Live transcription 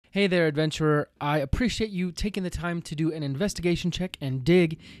Hey there, adventurer. I appreciate you taking the time to do an investigation check and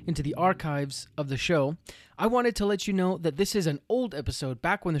dig into the archives of the show. I wanted to let you know that this is an old episode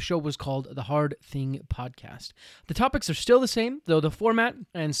back when the show was called The Hard Thing Podcast. The topics are still the same, though the format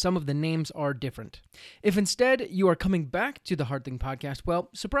and some of the names are different. If instead you are coming back to The Hard Thing Podcast, well,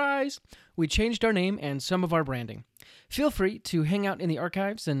 surprise! We changed our name and some of our branding. Feel free to hang out in the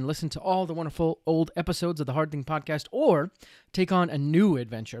archives and listen to all the wonderful old episodes of The Hard Thing Podcast, or take on a new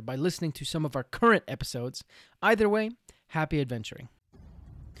adventure by listening to some of our current episodes. Either way, happy adventuring.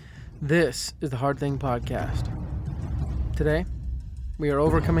 This is The Hard Thing Podcast. Today, we are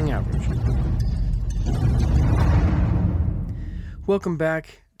overcoming average. Welcome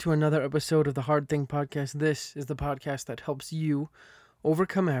back to another episode of The Hard Thing Podcast. This is the podcast that helps you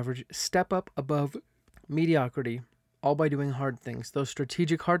overcome average, step up above mediocrity, all by doing hard things, those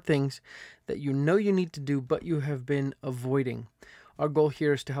strategic hard things that you know you need to do, but you have been avoiding. Our goal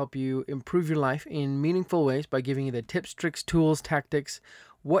here is to help you improve your life in meaningful ways by giving you the tips, tricks, tools, tactics,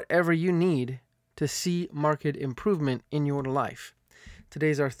 whatever you need to see market improvement in your life.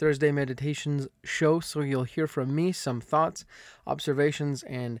 Today's our Thursday meditations show, so you'll hear from me some thoughts, observations,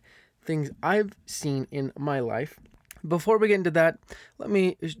 and things I've seen in my life. Before we get into that, let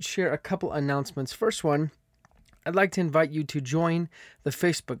me share a couple announcements. First one, I'd like to invite you to join the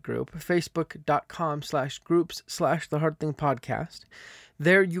Facebook group, facebook.com/groups/The Hard Thing Podcast.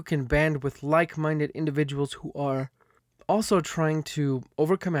 There you can band with like-minded individuals who are also trying to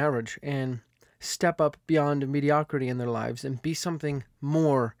overcome average and step up beyond mediocrity in their lives and be something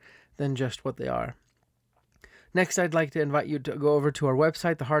more than just what they are. Next, I'd like to invite you to go over to our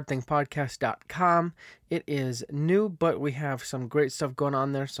website, thehardthingpodcast.com. It is new, but we have some great stuff going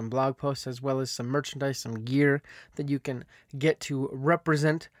on there, some blog posts, as well as some merchandise, some gear that you can get to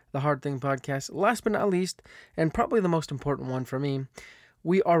represent the Hard Thing Podcast. Last but not least, and probably the most important one for me,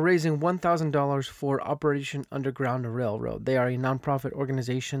 we are raising $1,000 for Operation Underground Railroad. They are a nonprofit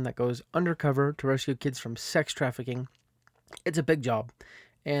organization that goes undercover to rescue kids from sex trafficking. It's a big job,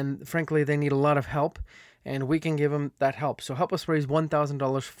 and frankly, they need a lot of help, and we can give them that help. So help us raise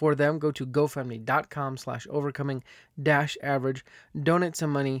 $1,000 for them. Go to gofundme.com/overcoming-average. Donate some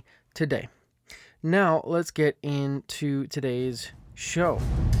money today. Now, let's get into today's show.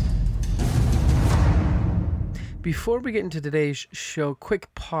 Before we get into today's show,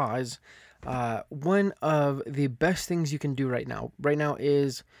 quick pause. One of the best things you can do right now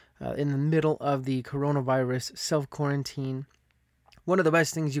is in the middle of the coronavirus self-quarantine. One of the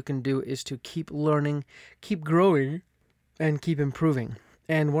best things you can do is to keep learning, keep growing, and keep improving.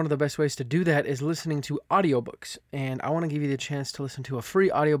 And one of the best ways to do that is listening to audiobooks. And I want to give you the chance to listen to a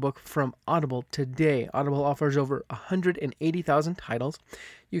free audiobook from Audible today. Audible offers over 180,000 titles.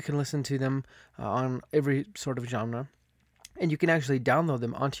 You can listen to them on every sort of genre. And you can actually download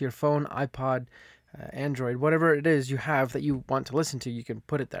them onto your phone, iPod, Android, whatever it is you have that you want to listen to, you can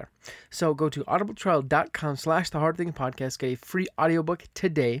put it there. So go to audibletrial.com/The Hard Thing Podcast, get a free audiobook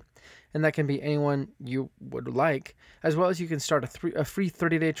today, and that can be anyone you would like, as well as you can start a free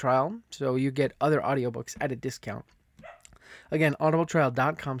 30-day trial, so you get other audiobooks at a discount. Again,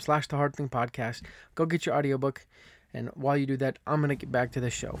 audibletrial.com/The Hard Thing Podcast. Go get your audiobook, and while you do that, I'm going to get back to the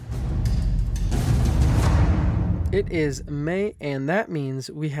show. It is May, and that means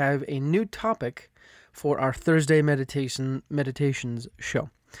we have a new topic for our Thursday meditations show.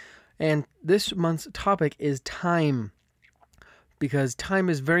 And this month's topic is time, because time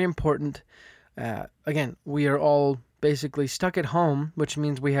is very important. Again, we are all basically stuck at home, which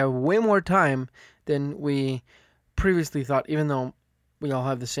means we have way more time than we previously thought, even though we all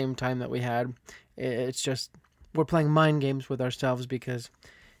have the same time that we had. It's just we're playing mind games with ourselves, because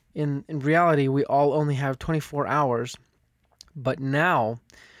in reality, we all only have 24 hours, but now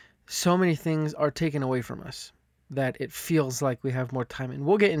so many things are taken away from us that it feels like we have more time. And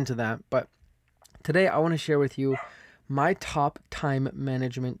we'll get into that, but today I want to share with you my top time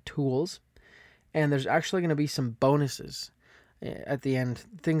management tools, and there's actually going to be some bonuses at the end,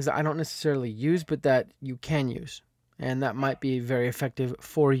 things that I don't necessarily use, but that you can use, and that might be very effective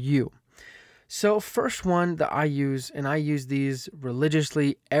for you. So first one that I use, and I use these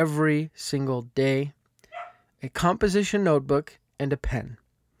religiously every single day, a composition notebook and a pen.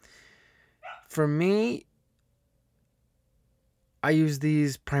 For me, I use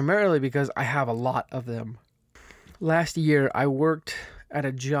these primarily because I have a lot of them. Last year, I worked at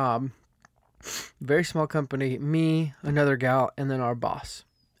a job, very small company, me, another gal, and then our boss.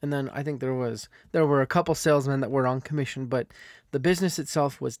 And then I think there were a couple salesmen that were on commission, but the business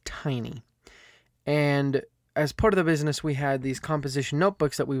itself was tiny. And as part of the business, we had these composition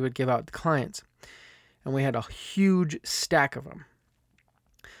notebooks that we would give out to clients. And we had a huge stack of them.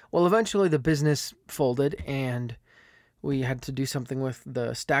 Well, eventually the business folded and we had to do something with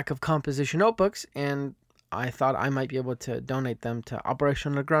the stack of composition notebooks, and I thought I might be able to donate them to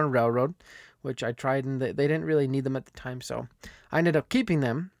Operation Underground Railroad, which I tried, and they didn't really need them at the time, so I ended up keeping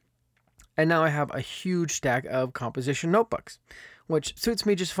them, and now I have a huge stack of composition notebooks, which suits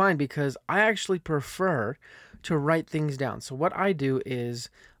me just fine because I actually prefer to write things down. So what I do is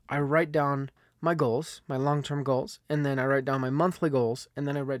I write down my goals, my long-term goals, and then I write down my monthly goals, and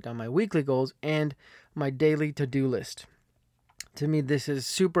then I write down my weekly goals and my daily to-do list. To me, this is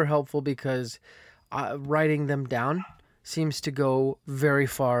super helpful because writing them down seems to go very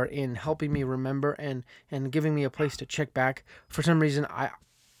far in helping me remember and giving me a place to check back. For some reason,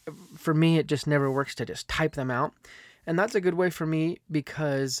 for me, it just never works to just type them out. And that's a good way for me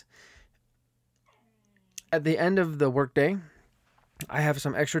because at the end of the workday, I have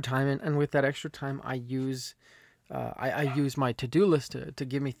some extra time, and with that extra time, I use my to-do list to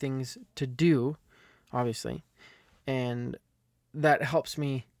give me things to do, obviously, and that helps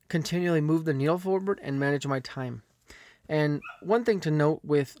me continually move the needle forward and manage my time. And one thing to note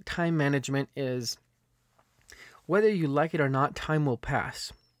with time management is whether you like it or not, time will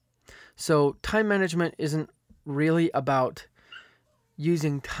pass. So time management isn't really about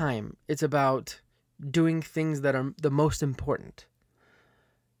using time. It's about doing things that are the most important.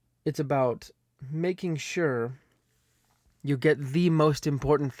 It's about making sure you get the most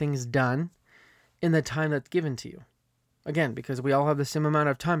important things done in the time that's given to you. Again, because we all have the same amount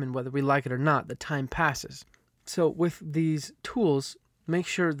of time, and whether we like it or not, the time passes. So with these tools, make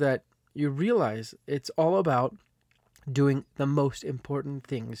sure that you realize it's all about doing the most important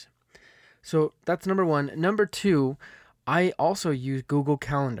things. So that's number one. Number two, I also use Google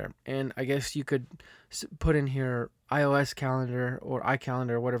Calendar, and I guess you could put in here iOS Calendar or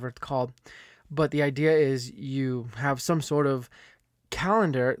iCalendar, or whatever it's called. But the idea is you have some sort of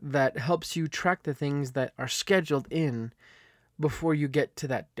calendar that helps you track the things that are scheduled in before you get to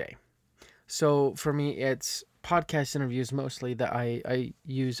that day. So for me, it's podcast interviews mostly that I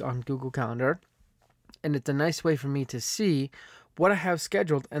use on Google Calendar. And it's a nice way for me to see what I have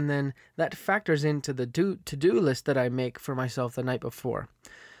scheduled, and then that factors into the to-do list that I make for myself the night before.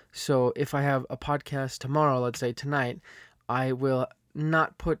 So if I have a podcast tomorrow, let's say tonight, I will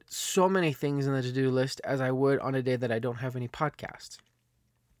not put so many things in the to-do list as I would on a day that I don't have any podcasts.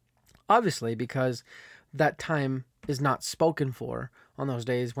 Obviously, because that time is not spoken for on those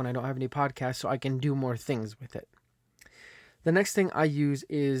days when I don't have any podcasts, so I can do more things with it. The next thing I use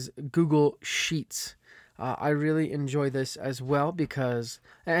is Google Sheets. I really enjoy this as well because,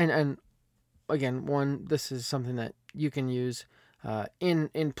 and again, this is something that you can use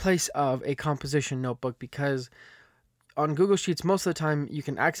in place of a composition notebook, because on Google Sheets, most of the time you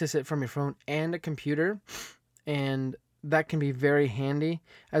can access it from your phone and a computer, and that can be very handy.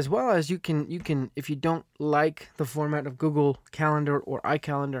 As well as you can if you don't like the format of Google Calendar or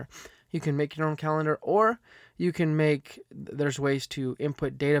iCalendar, you can make your own calendar, or you can there's ways to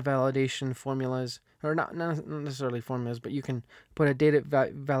input data validation formulas, or not necessarily formulas, but you can put a data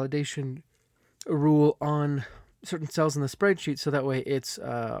validation rule on certain cells in the spreadsheet, so that way it's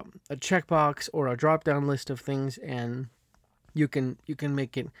a checkbox or a drop-down list of things, and you can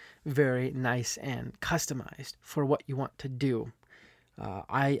make it very nice and customized for what you want to do.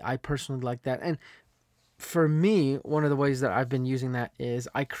 I personally like that. And for me, one of the ways that I've been using that is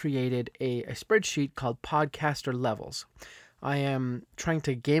I created a spreadsheet called Podcaster Levels. I am trying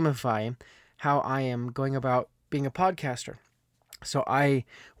to gamify how I am going about being a podcaster. So I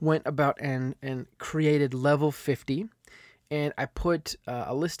went about and created level 50, and I put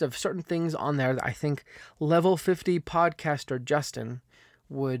a list of certain things on there that I think level 50 podcaster Justin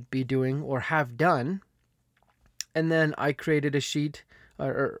would be doing or have done. And then I created a sheet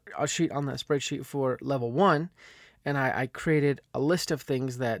or a sheet on that spreadsheet for level 1, and I created a list of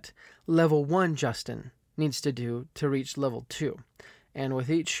things that level 1 Justin needs to do to reach level 2. And with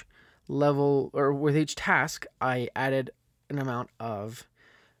each level, or with each task, I added an amount of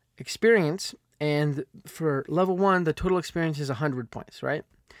experience, and for level 1 the total experience is 100 points, right?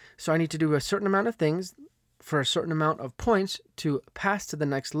 So I need to do a certain amount of things for a certain amount of points to pass to the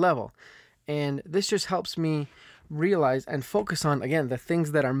next level. And this just helps me realize and focus on, again, the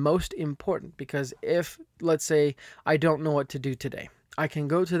things that are most important, because if, let's say, I don't know what to do today, I can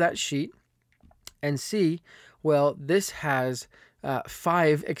go to that sheet and see, well, this has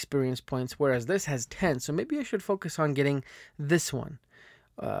 5 experience points, whereas this has 10. So maybe I should focus on getting this one,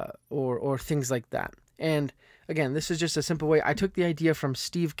 or things like that. And again, this is just a simple way. I took the idea from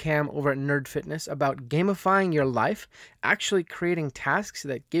Steve Cam over at Nerd Fitness about gamifying your life, actually creating tasks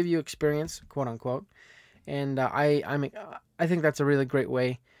that give you experience, quote unquote. And I think that's a really great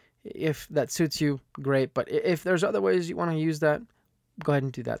way If that suits you, great. But if there's other ways you want to use that, go ahead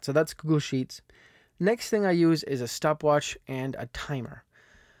and do that. So that's Google Sheets. Next thing I use is a stopwatch and a timer.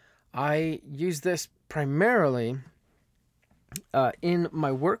 I use this primarily in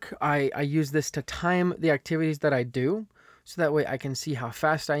my work. I use this to time the activities that I do, so that way I can see how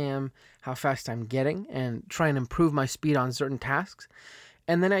fast I am, how fast I'm getting, and try and improve my speed on certain tasks.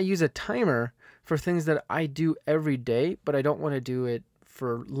 And then I use a timer for things that I do every day, but I don't want to do it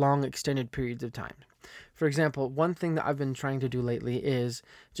for long extended periods of time. For example, one thing that I've been trying to do lately is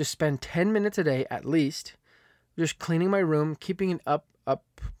just spend 10 minutes a day at least just cleaning my room, keeping it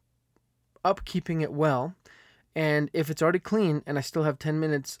keeping it well. And if it's already clean and I still have 10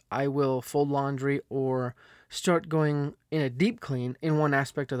 minutes, I will fold laundry or start going in a deep clean in one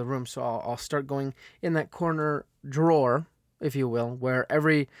aspect of the room. So I'll start going in that corner drawer, if you will, where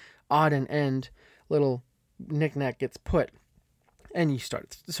every odd and end little knick-knack gets put. And you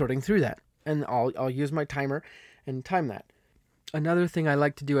start sorting through that. And I'll use my timer and time that. Another thing I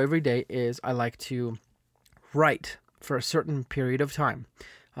like to do every day is I like to write for a certain period of time.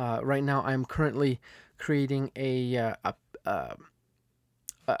 Right now, I'm currently creating a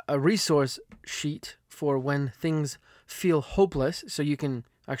resource sheet for when things feel hopeless. So you can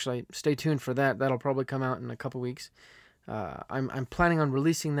actually stay tuned for that. That'll probably come out in a couple weeks. I'm planning on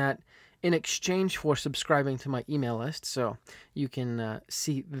releasing that in exchange for subscribing to my email list, so you can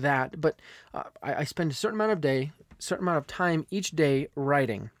see that. But I spend a certain amount of time each day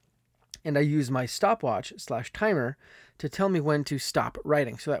writing, and I use my stopwatch / timer to tell me when to stop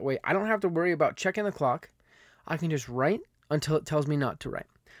writing. So that way I don't have to worry about checking the clock. I can just write until it tells me not to write.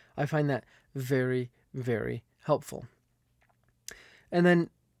 I find that very, very helpful. And then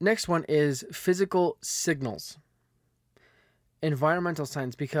next one is physical signals. Environmental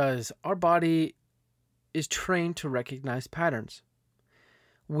signs, because our body is trained to recognize patterns.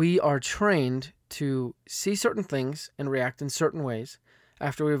 We are trained to see certain things and react in certain ways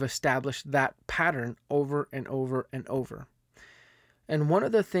after we've established that pattern over and over and over. And one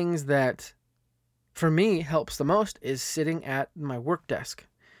of the things that for me helps the most is sitting at my work desk.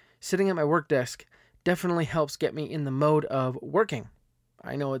 Sitting at my work desk definitely helps get me in the mode of working.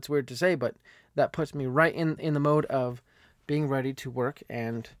 I know it's weird to say, but that puts me right in the mode of being ready to work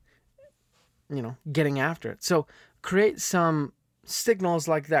and, getting after it. So create some signals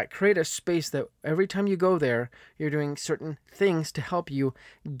like that. Create a space that every time you go there, you're doing certain things to help you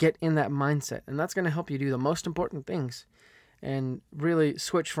get in that mindset. And that's going to help you do the most important things and really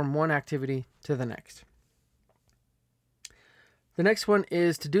switch from one activity to the next. The next one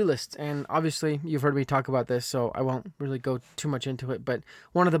is to-do lists, and obviously you've heard me talk about this, so I won't really go too much into it, but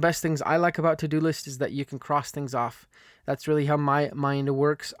one of the best things I like about to-do lists is that you can cross things off. That's really how my mind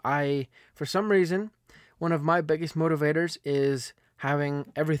works. For some reason, one of my biggest motivators is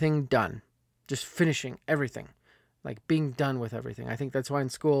having everything done, just finishing everything, like being done with everything. I think that's why in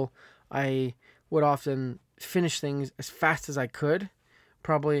school I would often finish things as fast as I could,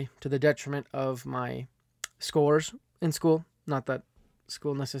 probably to the detriment of my scores in school. Not that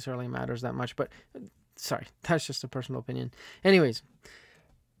school necessarily matters that much, but sorry, that's just a personal opinion. Anyways,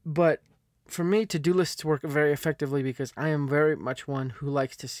 but for me, to-do lists work very effectively because I am very much one who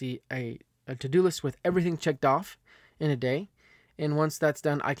likes to see a to-do list with everything checked off in a day. And once that's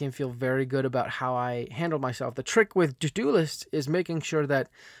done, I can feel very good about how I handle myself. The trick with to-do lists is making sure that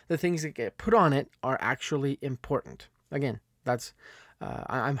the things that get put on it are actually important. Again, that's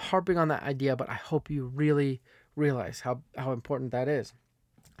I'm harping on that idea, but I hope you really realize how important that is.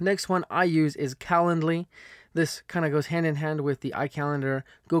 Next one I use is Calendly. This kind of goes hand in hand with the iCalendar,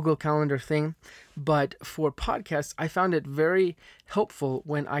 Google Calendar thing. But for podcasts, I found it very helpful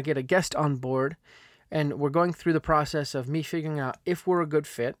when I get a guest on board and we're going through the process of me figuring out if we're a good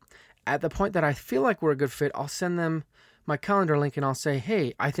fit. At the point that I feel like we're a good fit, I'll send them my calendar link and I'll say,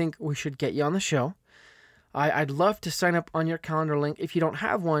 hey, I think we should get you on the show. I'd love to sign up on your calendar link. If you don't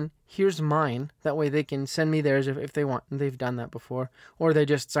have one, here's mine. That way they can send me theirs if they want. And they've done that before. Or they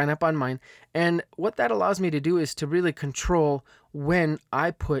just sign up on mine. And what that allows me to do is to really control when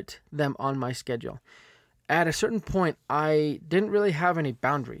I put them on my schedule. At a certain point, I didn't really have any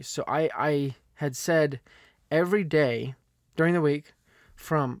boundaries. So I had said every day during the week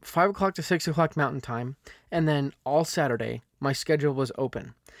from 5 o'clock to 6 o'clock Mountain Time. And then all Saturday, my schedule was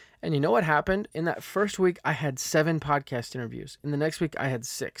open. And you know what happened? In that first week, I had 7 podcast interviews. In the next week, I had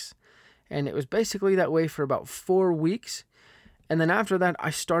 6. And it was basically that way for about 4 weeks. And then after that,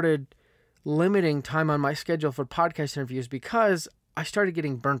 I started limiting time on my schedule for podcast interviews because I started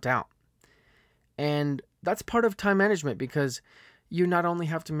getting burnt out. And that's part of time management because you not only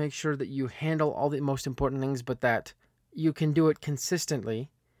have to make sure that you handle all the most important things, but that you can do it consistently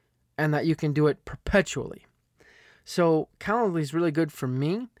and that you can do it perpetually. So Calendly is really good for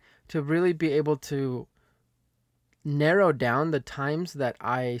me to really be able to narrow down the times that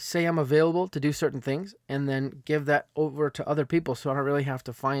I say I'm available to do certain things, and then give that over to other people, so I don't really have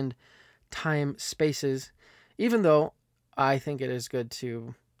to find time spaces, even though I think it is good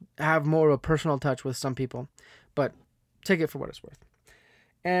to have more of a personal touch with some people, but take it for what it's worth.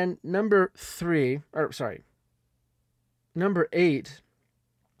 And number 8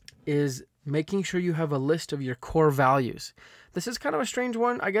 is making sure you have a list of your core values. This is kind of a strange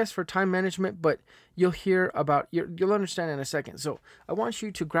one, I guess, for time management, but you'll understand in a second. So I want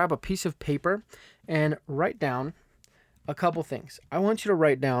you to grab a piece of paper and write down a couple things. I want you to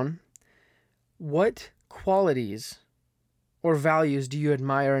write down what qualities or values do you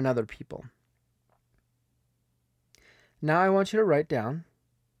admire in other people. Now I want you to write down,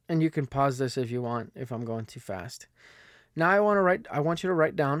 and you can pause this if you want, if I'm going too fast. Now I want you to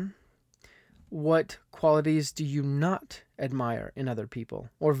write down what qualities do you not admire in other people,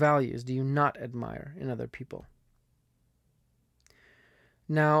 or values do you not admire in other people.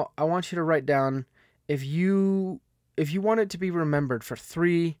 Now I want you to write down if you wanted to be remembered for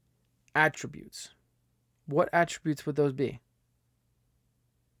 3 attributes, what attributes would those be?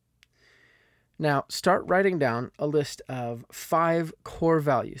 Now start writing down a list of 5 core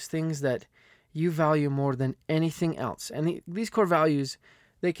values, things that you value more than anything else. And these core values,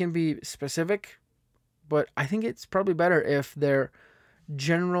 they can be specific, but I think it's probably better if they're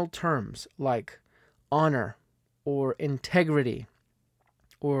general terms like honor or integrity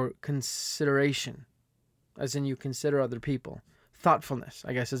or consideration, as in you consider other people. Thoughtfulness,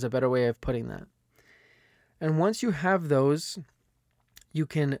 I guess, is a better way of putting that. And once you have those, you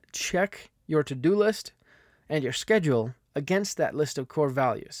can check your to-do list and your schedule against that list of core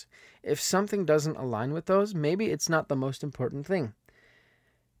values. If something doesn't align with those, maybe it's not the most important thing.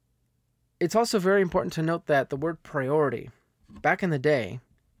 It's also very important to note that the word priority, back in the day,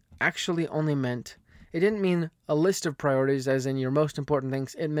 actually only meant, it didn't mean a list of priorities as in your most important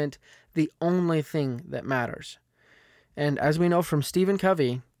things. It meant the only thing that matters. And as we know from Stephen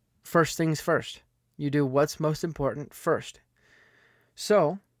Covey, first things first. You do what's most important first.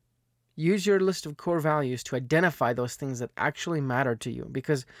 So, use your list of core values to identify those things that actually matter to you,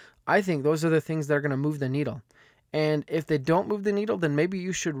 because I think those are the things that are going to move the needle. And if they don't move the needle, then maybe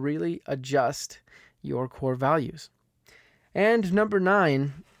you should really adjust your core values. And number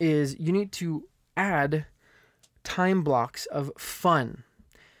 9 is you need to add time blocks of fun.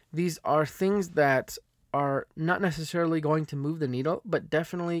 These are things that are not necessarily going to move the needle, but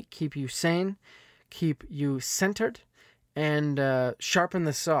definitely keep you sane, keep you centered, and sharpen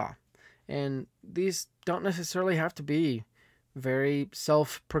the saw. And these don't necessarily have to be very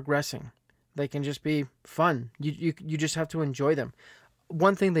self-progressing. They can just be fun. You just have to enjoy them.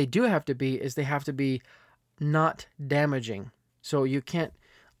 One thing they do have to be is they have to be not damaging. So you can't,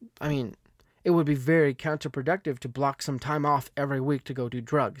 it would be very counterproductive to block some time off every week to go do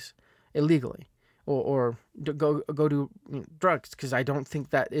drugs illegally or to go do drugs, because I don't think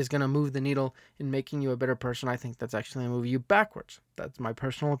that is going to move the needle in making you a better person. I think that's actually going to move you backwards. That's my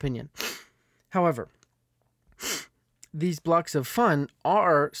personal opinion. However, these blocks of fun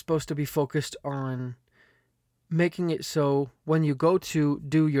are supposed to be focused on making it so when you go to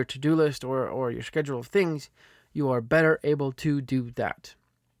do your to-do list or your schedule of things, you are better able to do that.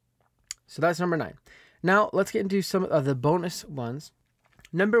 So that's number 9. Now let's get into some of the bonus ones.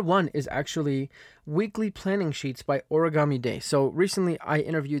 Number 1 is actually weekly planning sheets by Origami Day. So recently I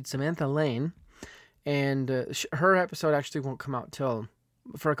interviewed Samantha Lane, and her episode actually won't come out till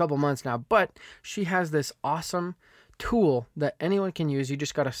for a couple months now, but she has this awesome tool that anyone can use. You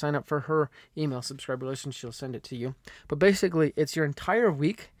just got to sign up for her email subscriber list and she'll send it to you. But basically it's your entire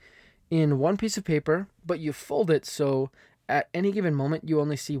week in one piece of paper, but you fold it so at any given moment you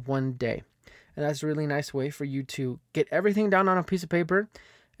only see one day. And that's a really nice way for you to get everything down on a piece of paper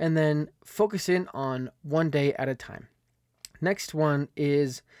and then focus in on one day at a time. Next one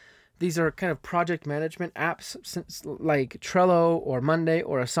is, these are kind of project management apps like Trello or Monday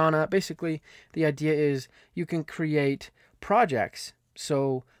or Asana. Basically, the idea is you can create projects,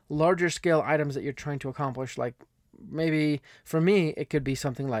 so larger scale items that you're trying to accomplish. Like maybe for me, it could be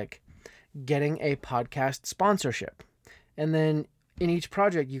something like getting a podcast sponsorship. And then in each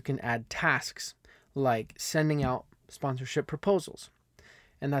project, you can add tasks like sending out sponsorship proposals.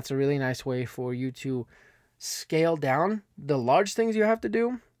 And that's a really nice way for you to scale down the large things you have to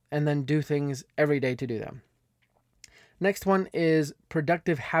do and then do things every day to do them. Next one is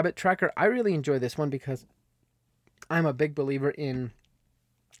productive habit tracker. I really enjoy this one because I'm a big believer in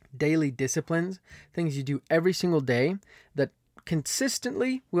daily disciplines, things you do every single day that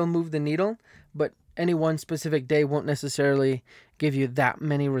consistently will move the needle, but any one specific day won't necessarily give you that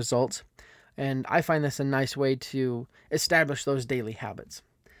many results. And I find this a nice way to establish those daily habits.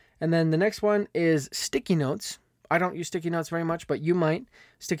 And then the next one is sticky notes. I don't use sticky notes very much, but you might.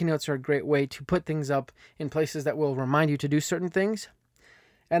 Sticky notes are a great way to put things up in places that will remind you to do certain things.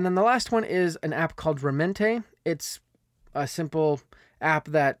 And then the last one is an app called Remente. It's a simple app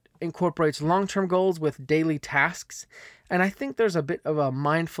that incorporates long-term goals with daily tasks. And I think there's a bit of a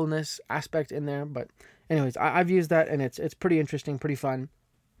mindfulness aspect in there. But anyways, I've used that, and it's pretty interesting, pretty fun.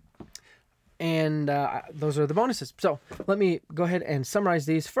 And those are the bonuses. So let me go ahead and summarize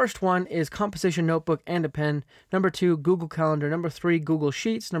these. First one is composition notebook and a pen. Number 2, Google Calendar. Number 3, Google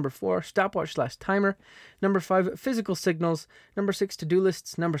Sheets. Number 4, stopwatch/timer. Number 5, physical signals. Number 6, to-do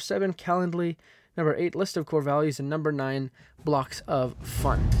lists. Number 7, Calendly. Number 8, list of core values. And number 9, blocks of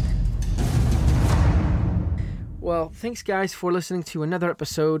fun. Well, thanks guys for listening to another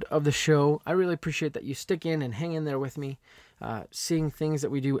episode of the show. I really appreciate that you stick in and hang in there with me, seeing things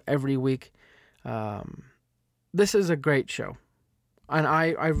that we do every week. This is a great show, and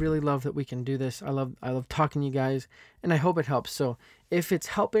I really love that we can do this. I love talking to you guys, and I hope it helps. So if it's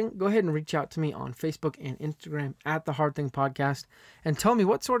helping, go ahead and reach out to me on Facebook and Instagram at The Hard Thing Podcast, and tell me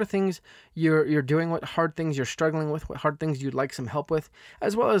what sort of things you're doing, what hard things you're struggling with, what hard things you'd like some help with,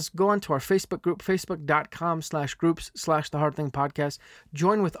 as well as go onto our Facebook group, facebook.com/groups/The Hard Thing Podcast.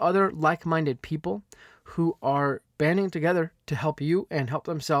 Join with other like-minded people who are banding together to help you and help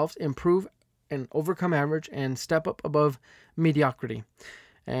themselves improve and overcome average and step up above mediocrity.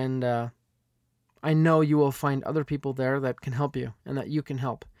 And I know you will find other people there that can help you and that you can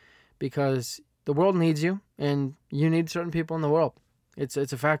help, because the world needs you and you need certain people in the world. It's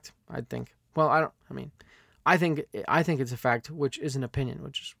a fact, I think. Well, I think it's a fact, which is an opinion,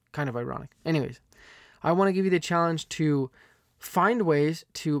 which is kind of ironic. Anyways, I want to give you the challenge to find ways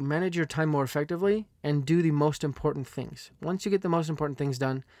to manage your time more effectively and do the most important things. Once you get the most important things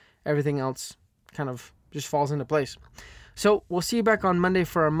done, everything else kind of just falls into place. So we'll see you back on Monday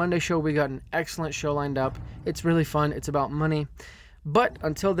for our Monday show. We got an excellent show lined up. It's really fun. It's about money. But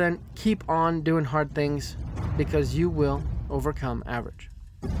until then, keep on doing hard things, because you will overcome average.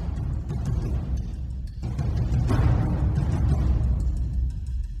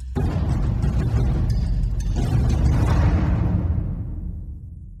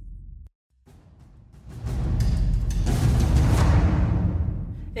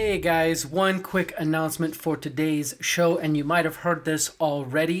 Hey guys, one quick announcement for today's show, and you might have heard this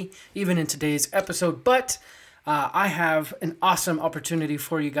already, even in today's episode, but I have an awesome opportunity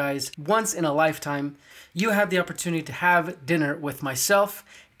for you guys. Once in a lifetime, you have the opportunity to have dinner with myself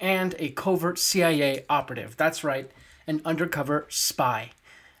and a covert CIA operative. That's right, an undercover spy.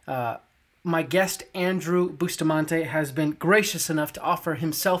 My guest, Andrew Bustamante, has been gracious enough to offer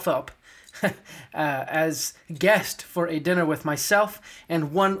himself up as guest for a dinner with myself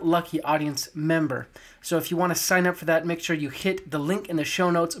and one lucky audience member. So if you want to sign up for that, make sure you hit the link in the show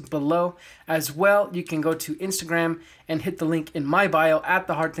notes below. As well, you can go to Instagram and hit the link in my bio at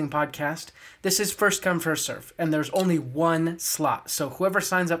The Hard Thing Podcast. This is first come, first serve, and there's only one slot. So whoever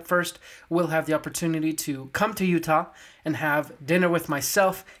signs up first will have the opportunity to come to Utah and have dinner with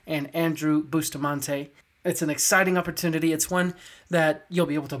myself and Andrew Bustamante. It's an exciting opportunity. It's one that you'll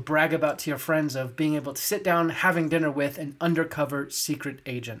be able to brag about to your friends, of being able to sit down having dinner with an undercover secret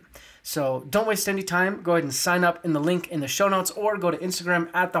agent. So don't waste any time. Go ahead and sign up in the link in the show notes, or go to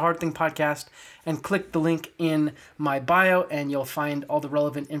Instagram at The Hard Thing Podcast and click the link in my bio, and you'll find all the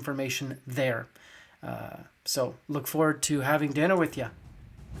relevant information there. So look forward to having dinner with you.